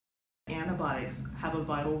Antibiotics have a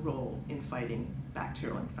vital role in fighting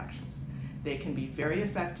bacterial infections. They can be very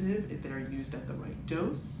effective if they're used at the right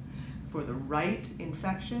dose, for the right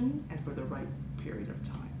infection, and for the right period of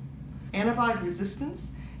time. Antibiotic resistance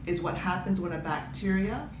is what happens when a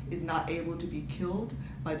bacteria is not able to be killed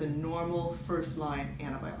by the normal first-line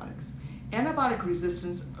antibiotics. Antibiotic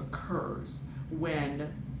resistance occurs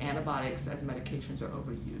when antibiotics as medications are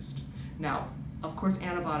overused. Now, of course,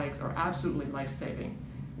 antibiotics are absolutely life-saving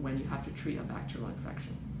when you have to treat a bacterial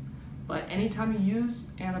infection. But anytime you use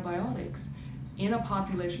antibiotics in a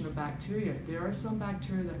population of bacteria, there are some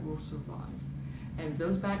bacteria that will survive. And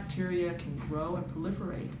those bacteria can grow and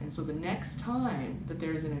proliferate. And so the next time that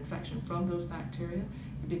there is an infection from those bacteria,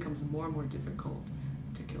 it becomes more and more difficult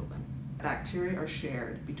to kill them. Bacteria are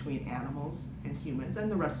shared between animals and humans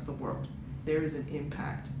and the rest of the world. There is an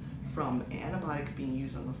impact from antibiotics being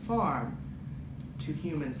used on the farm to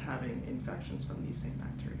humans having infections from these same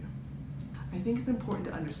bacteria. I think it's important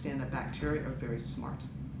to understand that bacteria are very smart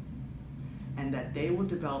and that they will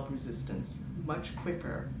develop resistance much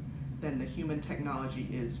quicker than the human technology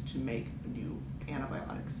is to make new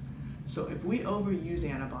antibiotics. So if we overuse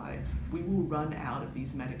antibiotics, we will run out of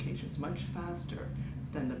these medications much faster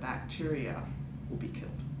than the bacteria will be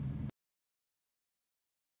killed.